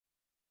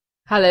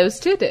Hello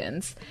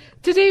students,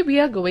 today we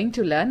are going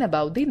to learn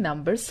about the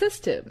number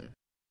system.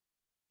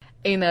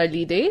 In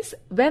early days,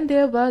 when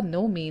there were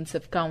no means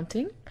of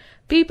counting,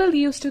 people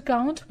used to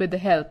count with the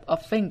help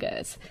of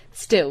fingers,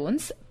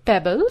 stones,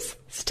 pebbles,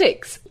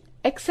 sticks,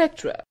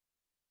 etc.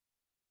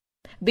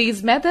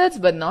 These methods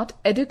were not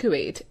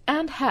adequate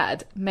and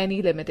had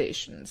many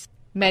limitations.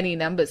 Many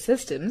number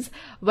systems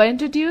were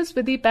introduced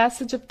with the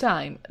passage of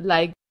time,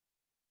 like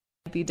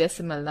the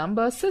decimal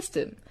number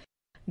system,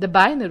 the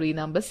binary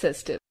number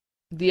system,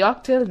 the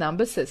octal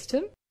number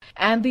system,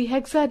 and the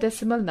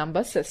hexadecimal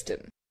number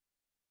system.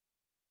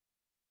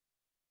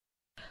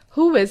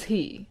 Who is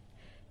he?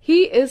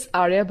 He is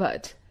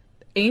Aryabhat,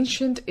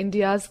 ancient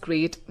India's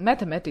great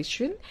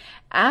mathematician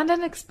and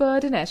an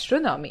expert in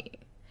astronomy.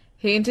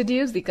 He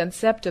introduced the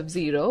concept of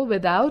zero,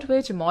 without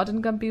which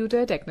modern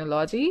computer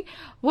technology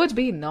would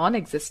be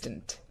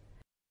non-existent.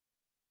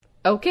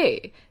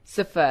 Okay,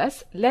 so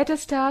first let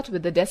us start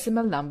with the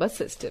decimal number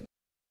system.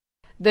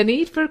 The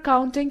need for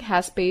counting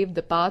has paved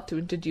the path to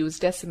introduce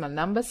decimal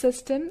number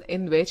system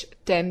in which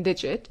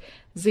 10-digit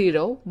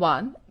 0,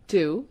 1,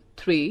 2,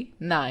 3,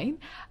 9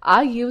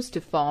 are used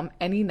to form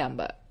any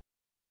number.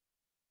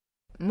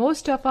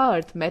 Most of our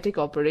arithmetic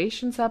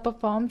operations are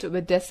performed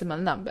with decimal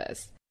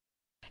numbers.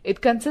 It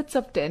consists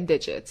of 10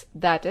 digits,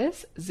 that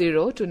is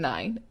 0 to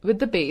 9 with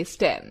the base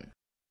 10.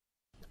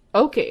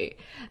 Okay,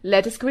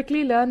 let us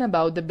quickly learn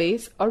about the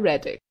base or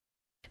radix.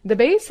 The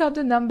base of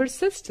the number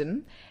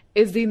system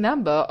is the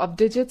number of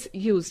digits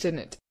used in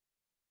it.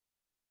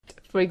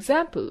 For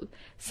example,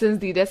 since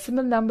the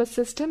decimal number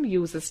system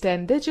uses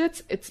 10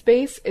 digits, its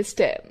base is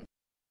 10.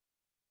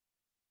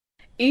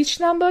 Each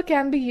number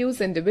can be used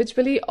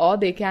individually or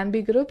they can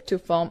be grouped to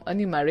form a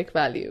numeric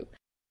value.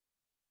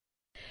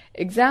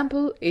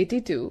 Example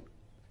 82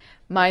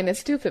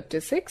 minus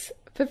 256,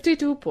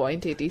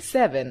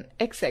 52.87,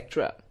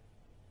 etc.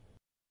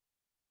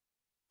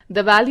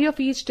 The value of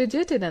each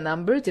digit in a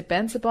number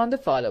depends upon the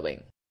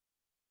following: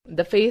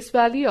 the face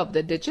value of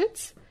the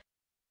digits,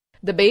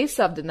 the base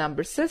of the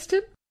number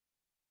system,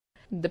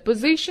 the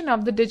position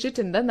of the digit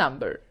in the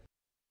number.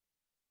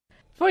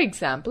 For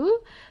example,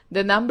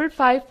 the number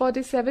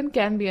 547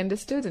 can be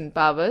understood in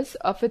powers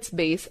of its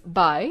base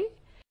by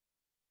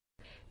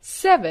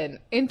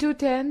 7 into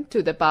 10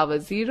 to the power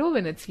 0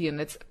 in its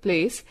units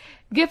place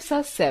gives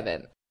us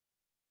 7.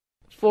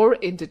 4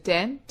 into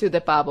 10 to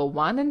the power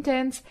 1 in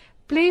tens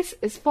place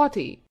is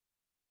 40.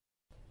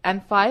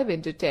 And 5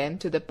 into 10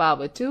 to the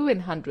power 2 in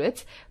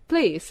hundreds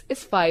place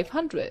is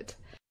 500.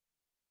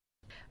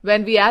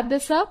 When we add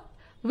this up,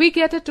 we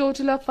get a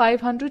total of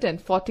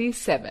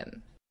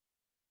 547.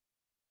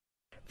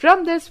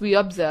 From this, we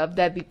observe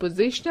that the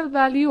positional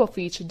value of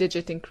each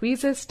digit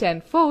increases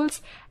 10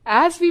 folds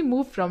as we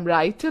move from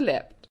right to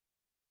left.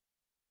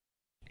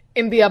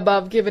 In the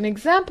above given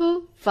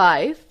example,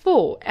 5,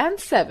 4 and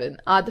 7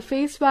 are the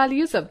face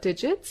values of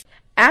digits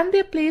and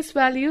their place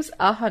values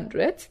are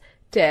hundreds,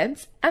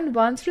 tens and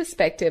ones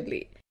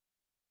respectively.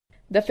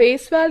 The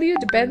face value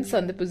depends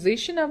on the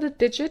position of the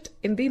digit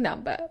in the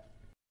number.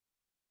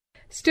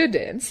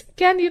 Students,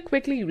 can you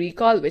quickly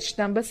recall which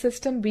number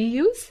system we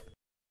use?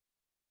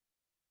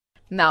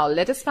 Now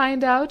let us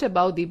find out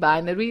about the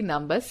binary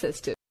number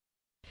system.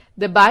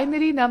 The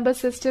binary number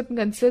system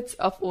consists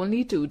of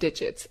only two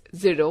digits,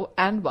 0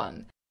 and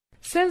 1.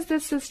 Since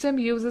this system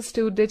uses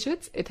two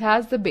digits, it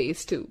has the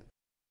base 2.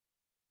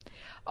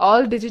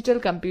 All digital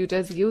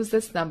computers use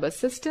this number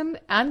system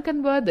and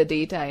convert the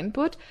data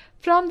input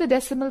from the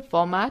decimal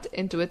format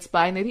into its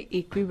binary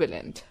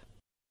equivalent.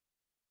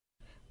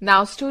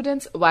 Now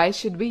students, why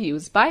should we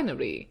use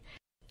binary?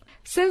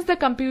 Since the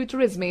computer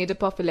is made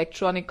up of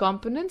electronic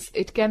components,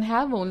 it can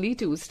have only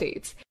two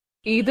states,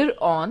 either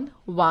on,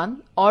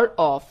 1 or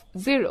off,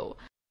 0.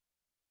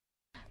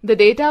 The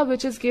data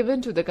which is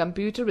given to the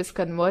computer is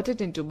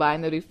converted into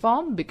binary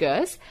form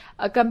because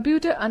a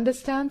computer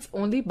understands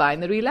only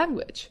binary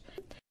language.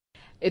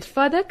 It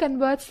further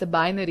converts the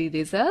binary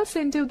results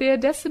into their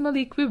decimal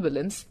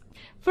equivalents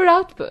for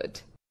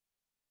output.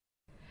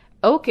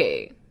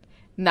 Okay.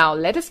 Now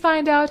let us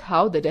find out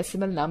how the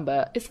decimal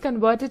number is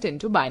converted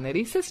into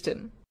binary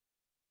system.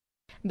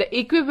 The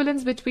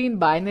equivalence between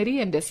binary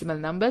and decimal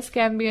numbers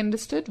can be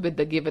understood with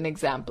the given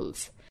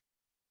examples.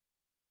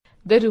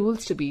 The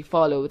rules to be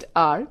followed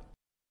are: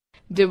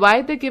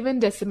 divide the given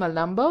decimal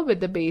number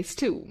with the base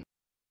 2.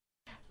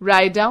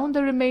 Write down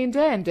the remainder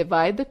and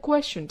divide the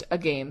quotient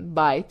again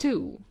by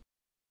 2.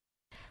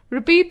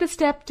 Repeat the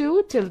step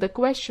 2 till the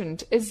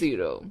quotient is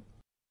 0.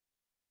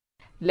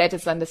 Let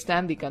us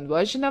understand the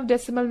conversion of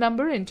decimal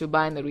number into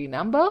binary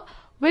number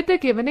with the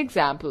given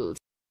examples.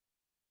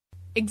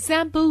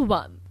 Example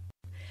 1.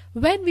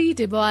 When we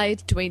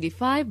divide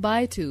 25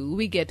 by 2,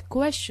 we get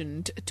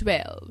quotient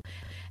 12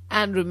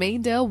 and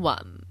remainder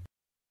 1.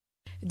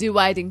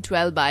 Dividing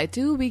 12 by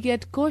 2, we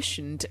get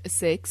quotient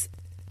 6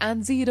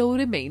 and 0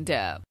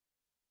 remainder.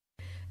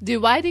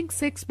 Dividing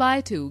 6 by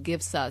 2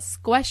 gives us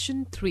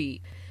quotient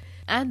 3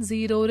 and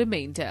 0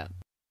 remainder.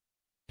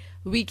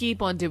 We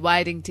keep on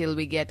dividing till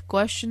we get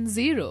quotient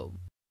 0.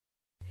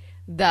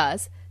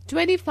 Thus,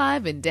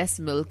 25 in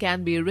decimal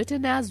can be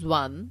written as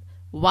 1,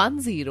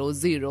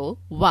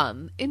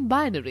 1001 in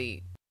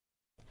binary.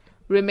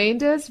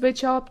 Remainders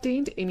which are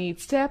obtained in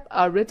each step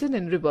are written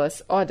in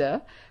reverse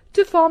order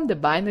to form the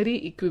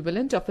binary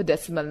equivalent of a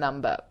decimal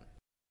number.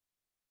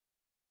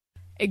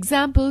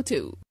 Example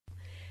 2.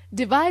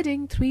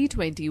 Dividing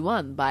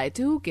 321 by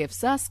 2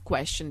 gives us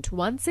quotient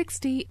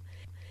 160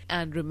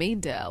 and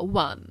remainder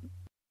 1.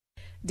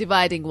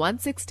 Dividing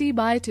 160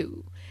 by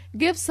 2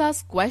 gives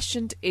us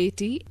quotient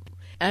 80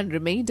 and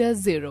remainder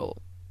 0.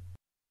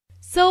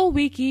 So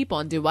we keep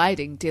on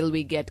dividing till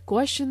we get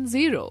quotient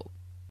 0.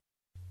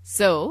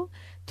 So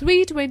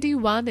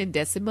 321 in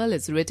decimal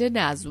is written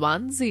as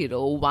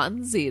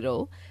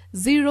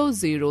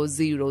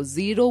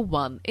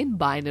 1010000001 in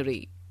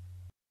binary.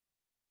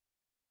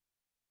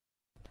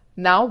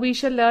 Now we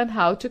shall learn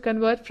how to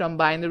convert from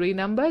binary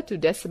number to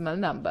decimal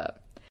number.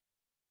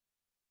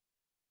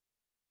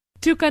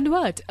 To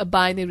convert a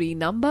binary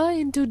number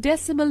into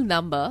decimal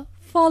number,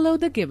 follow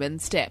the given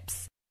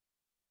steps.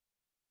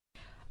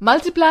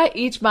 Multiply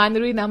each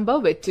binary number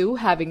with 2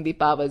 having the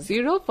power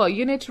 0 for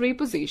unitary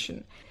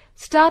position,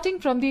 starting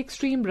from the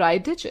extreme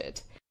right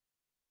digit.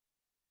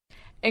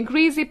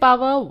 Increase the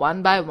power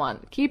 1 by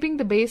 1, keeping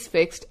the base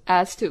fixed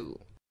as 2.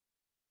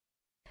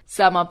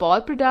 Sum up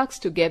all products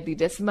to get the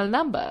decimal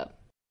number.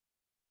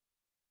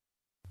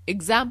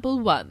 Example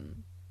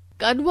 1.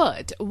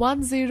 Convert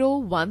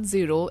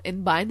 1010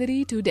 in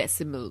binary to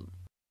decimal.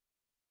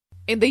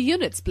 In the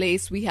units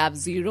place we have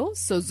 0,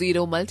 so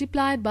 0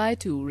 multiplied by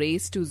 2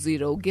 raised to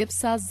 0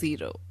 gives us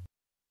 0.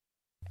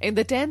 In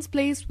the tens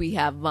place we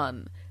have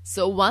 1,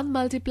 so 1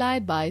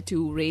 multiplied by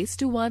 2 raised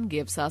to 1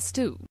 gives us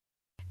 2.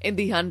 In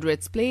the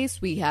hundreds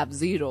place we have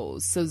 0,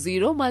 so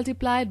 0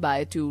 multiplied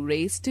by 2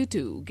 raised to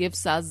 2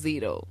 gives us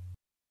 0.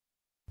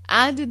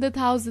 And in the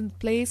thousandth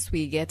place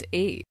we get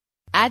 8.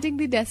 Adding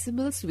the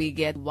decimals we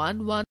get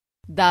 1 1.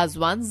 Thus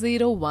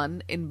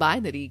 101 in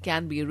binary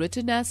can be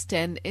written as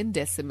 10 in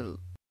decimal.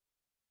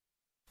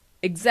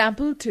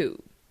 Example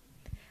 2.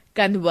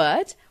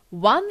 Convert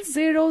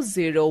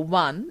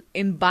 1001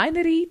 in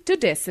binary to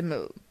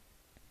decimal.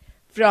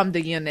 From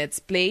the units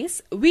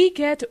place we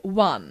get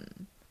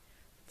 1.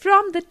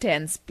 From the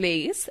tens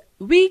place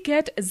we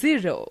get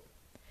 0.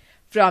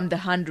 From the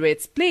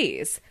hundreds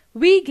place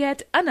we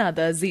get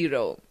another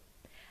 0.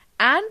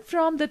 And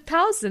from the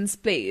thousands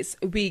place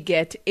we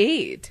get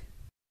 8.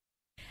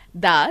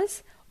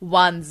 Thus,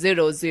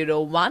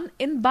 1001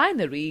 in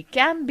binary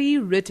can be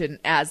written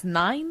as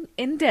 9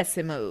 in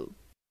decimal.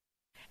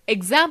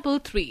 Example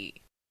 3.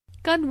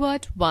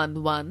 Convert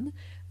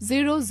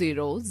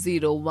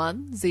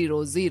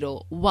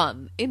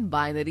 11001001 in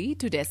binary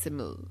to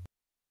decimal.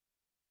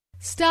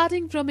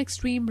 Starting from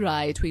extreme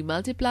right, we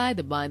multiply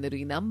the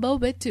binary number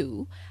with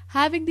 2,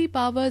 having the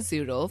power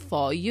 0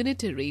 for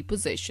unitary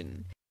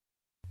position.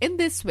 In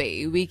this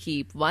way, we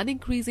keep 1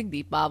 increasing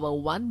the power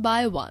 1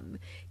 by 1,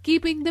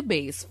 keeping the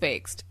base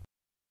fixed.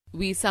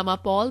 We sum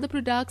up all the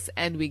products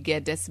and we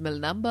get decimal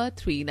number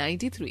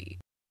 393.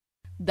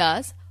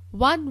 Thus,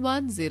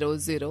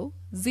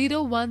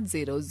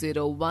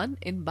 110001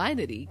 in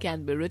binary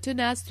can be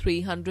written as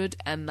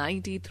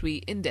 393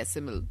 in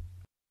decimal.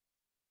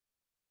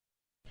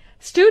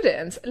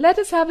 Students, let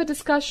us have a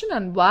discussion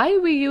on why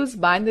we use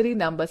binary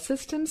number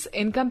systems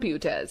in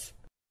computers.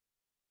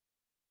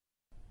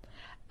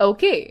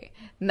 Okay,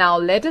 now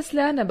let us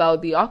learn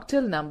about the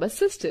octal number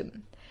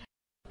system.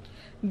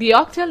 The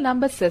octal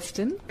number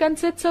system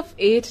consists of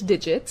 8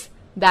 digits,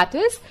 that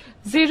is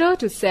 0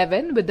 to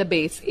 7 with the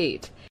base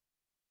 8.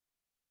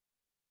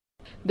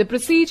 The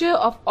procedure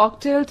of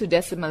octal to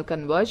decimal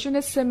conversion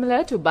is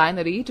similar to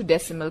binary to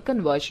decimal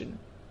conversion.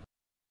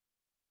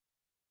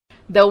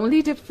 The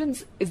only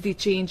difference is the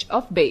change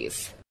of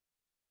base.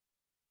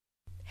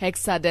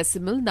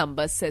 Hexadecimal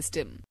number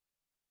system.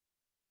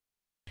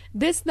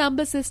 This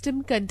number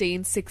system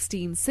contains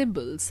 16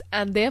 symbols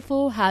and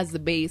therefore has the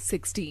base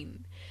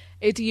 16.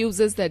 It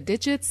uses the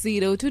digits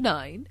 0 to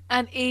 9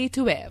 and A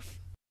to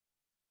F.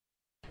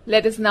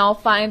 Let us now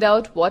find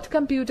out what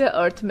computer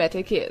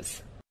arithmetic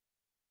is.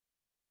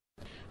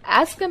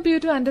 As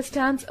computer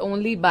understands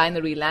only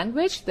binary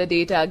language, the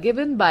data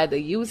given by the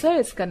user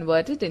is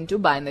converted into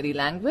binary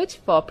language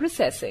for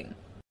processing.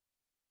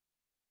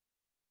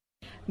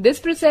 This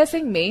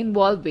processing may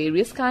involve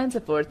various kinds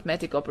of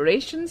arithmetic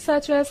operations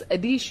such as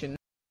addition,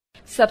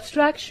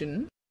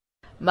 subtraction,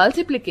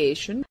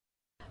 multiplication,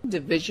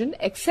 division,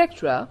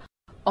 etc.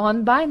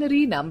 on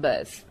binary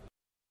numbers.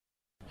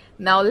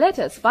 Now let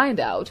us find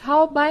out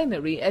how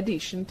binary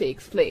addition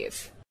takes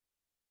place.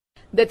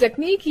 The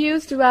technique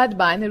used to add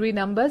binary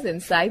numbers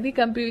inside the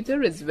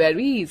computer is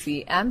very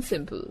easy and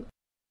simple.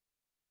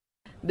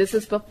 This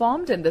is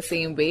performed in the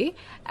same way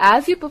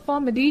as you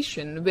perform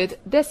addition with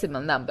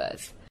decimal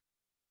numbers.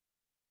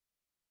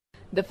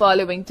 The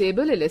following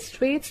table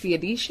illustrates the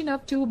addition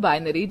of two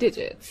binary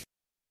digits.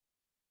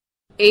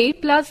 A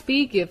plus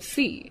B gives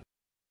C.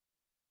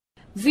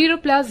 0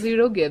 plus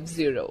 0 gives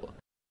 0.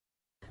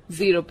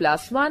 0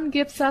 plus 1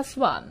 gives us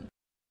 1.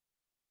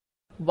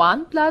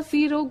 1 plus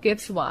 0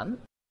 gives 1.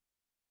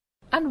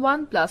 and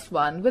 1 plus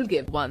 1 will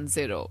give 1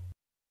 0.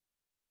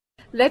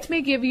 Let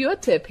me give you a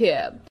tip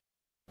here.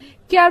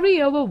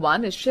 Carry over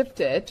 1 is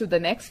shifted to the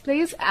next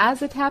place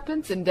as it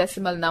happens in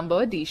decimal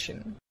number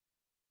addition.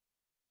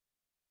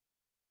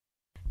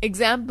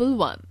 Example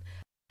 1.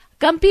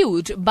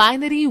 Compute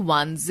binary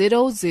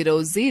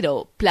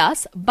 1000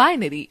 plus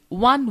binary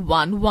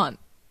 111.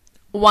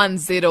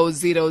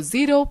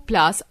 1000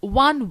 plus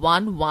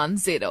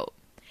 1110.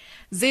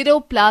 0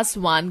 plus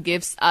 1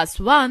 gives us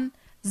 1.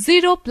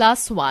 0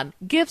 plus 1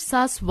 gives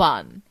us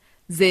 1.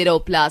 0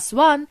 plus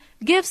 1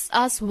 gives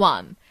us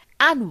 1.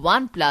 And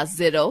 1 plus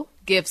 0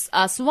 gives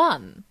us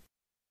 1.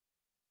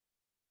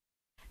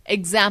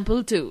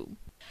 Example 2.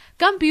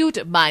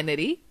 Compute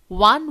binary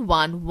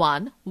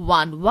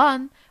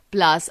 11111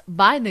 plus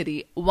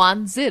binary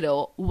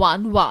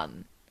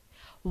 1011.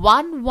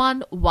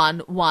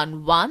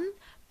 11111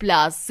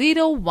 plus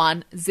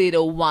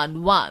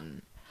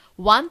 01011.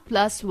 1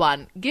 plus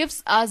 1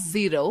 gives us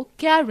 0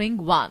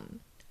 carrying 1.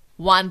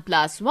 1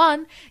 plus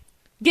 1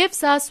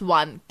 gives us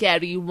 1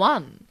 carry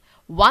 1.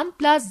 1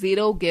 plus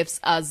 0 gives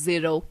us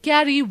 0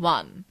 carry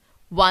 1.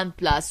 1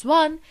 plus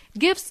 1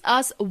 gives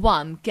us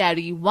 1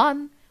 carry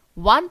 1.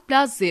 1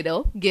 plus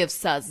 0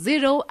 gives us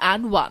 0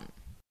 and 1.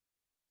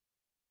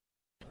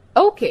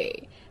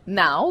 Okay,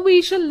 now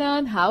we shall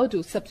learn how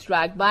to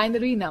subtract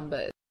binary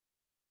numbers.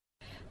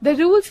 The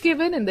rules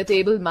given in the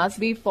table must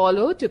be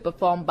followed to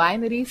perform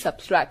binary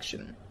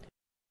subtraction.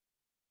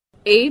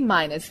 A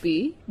minus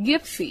B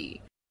gives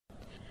C.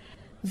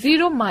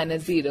 0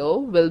 minus 0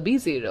 will be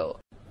 0.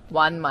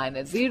 1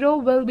 minus 0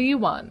 will be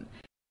 1.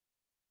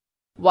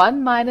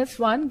 1 minus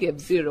 1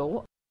 gives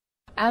 0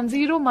 and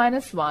 0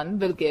 minus 1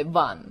 will give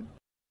 1.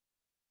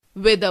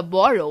 With a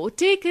borrow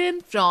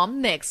taken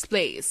from next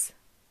place.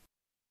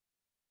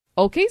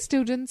 Okay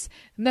students,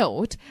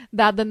 note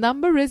that the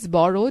number is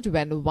borrowed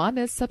when 1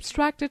 is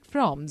subtracted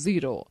from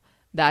 0.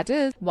 That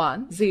is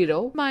 1,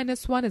 0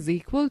 minus 1 is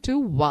equal to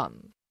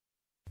 1.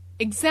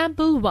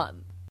 Example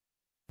 1.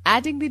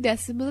 Adding the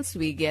decimals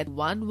we get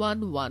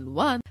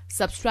 1111.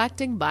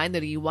 Subtracting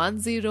binary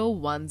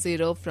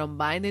 1010 from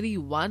binary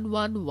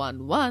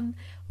 1111,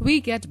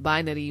 we get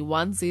binary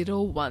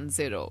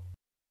 1010.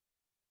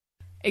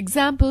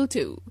 Example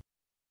 2.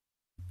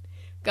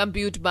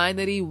 Compute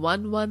binary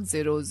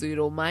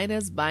 1100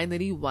 minus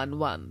binary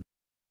 11.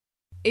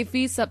 If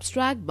we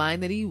subtract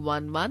binary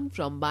 11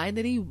 from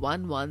binary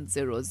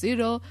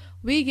 1100,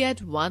 we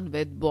get 1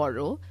 with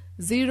borrow,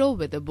 0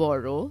 with a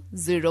borrow,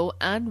 0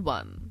 and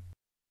 1.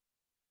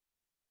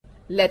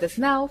 Let us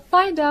now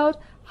find out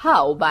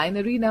how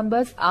binary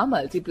numbers are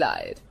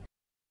multiplied.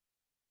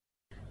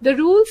 The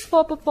rules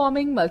for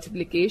performing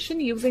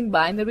multiplication using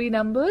binary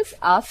numbers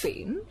are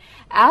same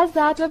as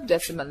that of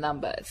decimal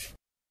numbers.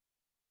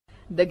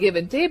 The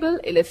given table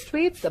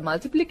illustrates the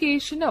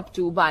multiplication of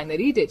two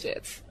binary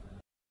digits.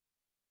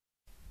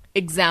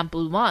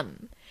 Example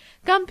 1.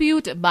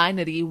 Compute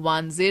binary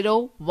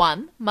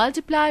 101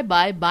 multiplied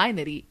by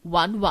binary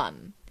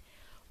 11.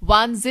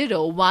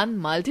 101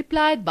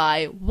 multiplied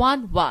by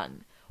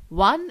 11.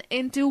 1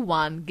 into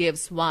 1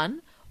 gives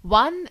 1.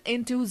 1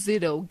 into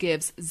 0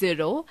 gives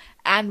 0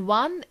 and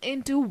 1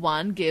 into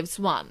 1 gives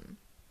 1.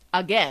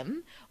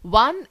 Again,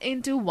 1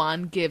 into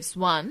 1 gives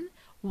 1.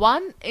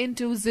 1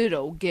 into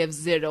 0 gives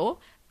 0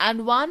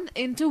 and 1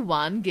 into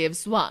 1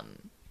 gives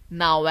 1.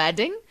 Now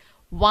adding,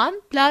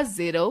 1 plus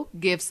 0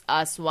 gives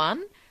us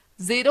 1,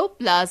 0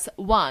 plus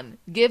 1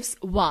 gives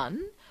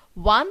 1,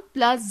 1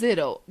 plus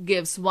 0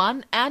 gives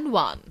 1 and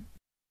 1.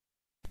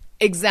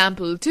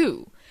 Example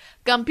 2.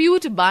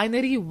 Compute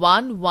binary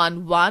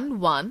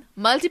 1111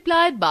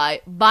 multiplied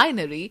by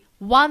binary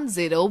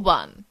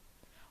 101.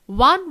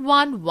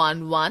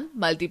 1111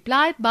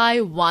 multiplied by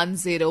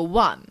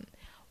 101.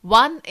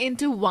 1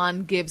 into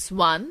 1 gives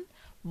 1.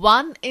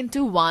 1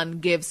 into 1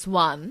 gives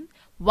 1.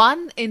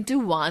 1 into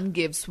 1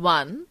 gives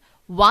 1.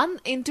 1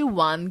 into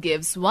 1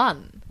 gives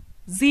 1.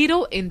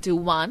 0 into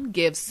 1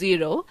 gives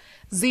 0.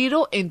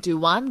 0 into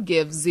 1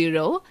 gives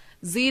 0.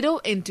 0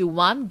 into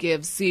 1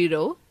 gives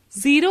 0.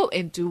 0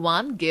 into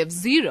 1 gives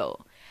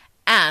 0.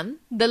 And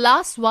the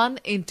last 1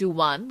 into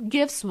 1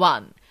 gives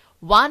 1.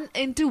 1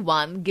 into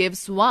 1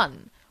 gives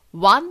 1.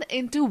 1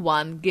 into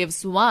 1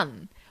 gives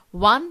 1.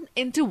 1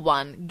 into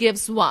 1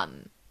 gives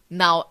 1.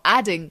 Now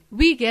adding,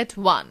 we get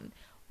 1.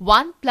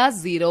 1 plus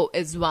 0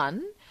 is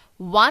 1.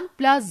 1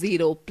 plus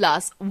 0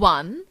 plus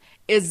 1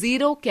 is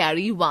 0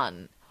 carry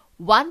 1.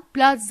 1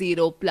 plus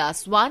 0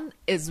 plus 1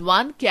 is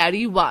 1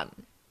 carry 1.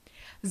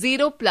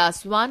 0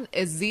 plus 1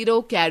 is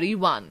 0 carry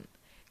 1.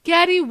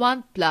 Carry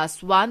 1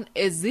 plus 1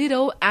 is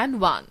 0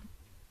 and 1.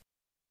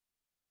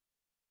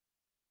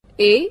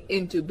 A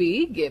into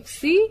B gives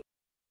C.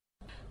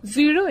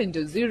 0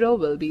 into 0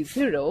 will be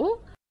 0.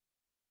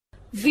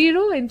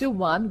 0 into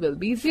 1 will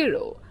be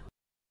 0.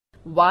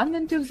 1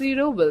 into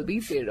 0 will be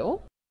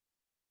 0.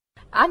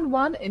 And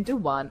 1 into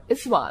 1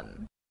 is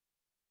 1.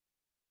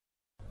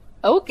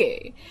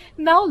 Okay,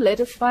 now let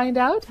us find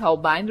out how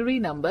binary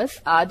numbers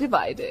are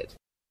divided.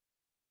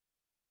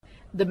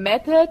 The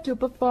method to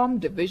perform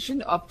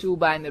division of two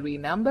binary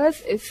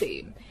numbers is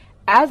same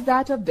as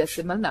that of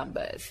decimal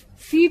numbers.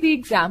 See the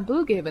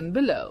example given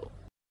below.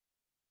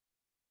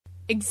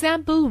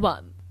 Example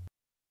 1.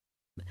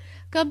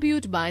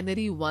 Compute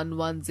binary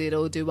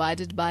 110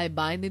 divided by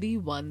binary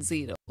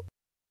 10.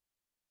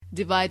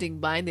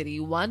 Dividing binary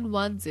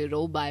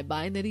 110 by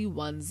binary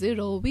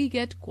 10, we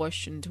get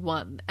quotient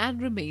 1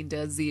 and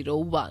remainder 0,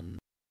 1.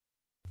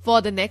 For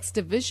the next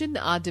division,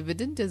 our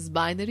dividend is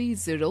binary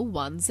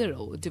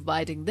 010.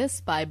 Dividing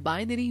this by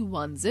binary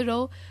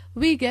 10,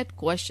 we get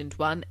quotient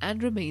 1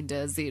 and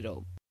remainder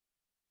 0.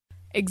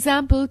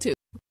 Example 2.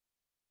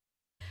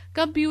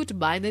 Compute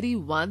binary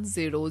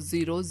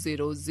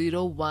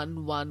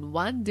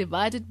 10000111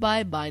 divided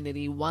by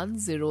binary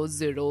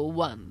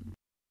 1001.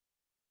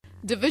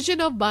 Division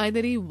of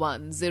binary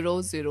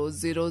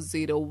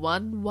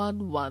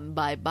 10000111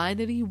 by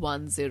binary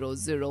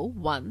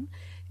 1001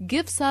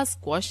 gives us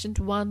quotient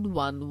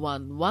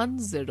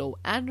 1110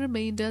 and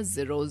remainder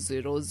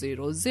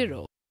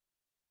 0000.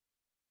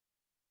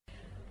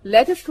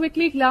 Let us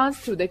quickly glance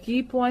through the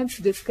key points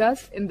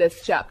discussed in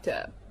this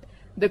chapter.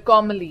 The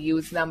commonly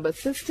used number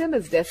system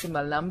is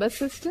decimal number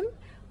system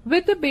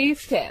with the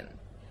base 10.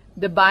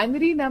 The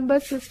binary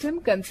number system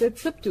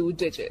consists of 2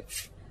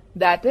 digits,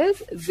 that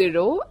is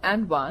 0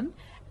 and 1,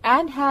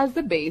 and has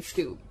the base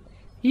 2.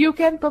 You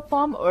can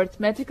perform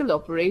arithmetical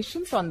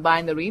operations on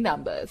binary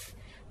numbers.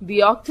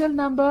 The octal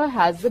number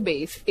has the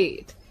base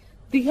 8.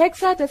 The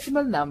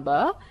hexadecimal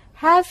number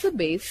has the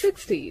base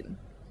 16.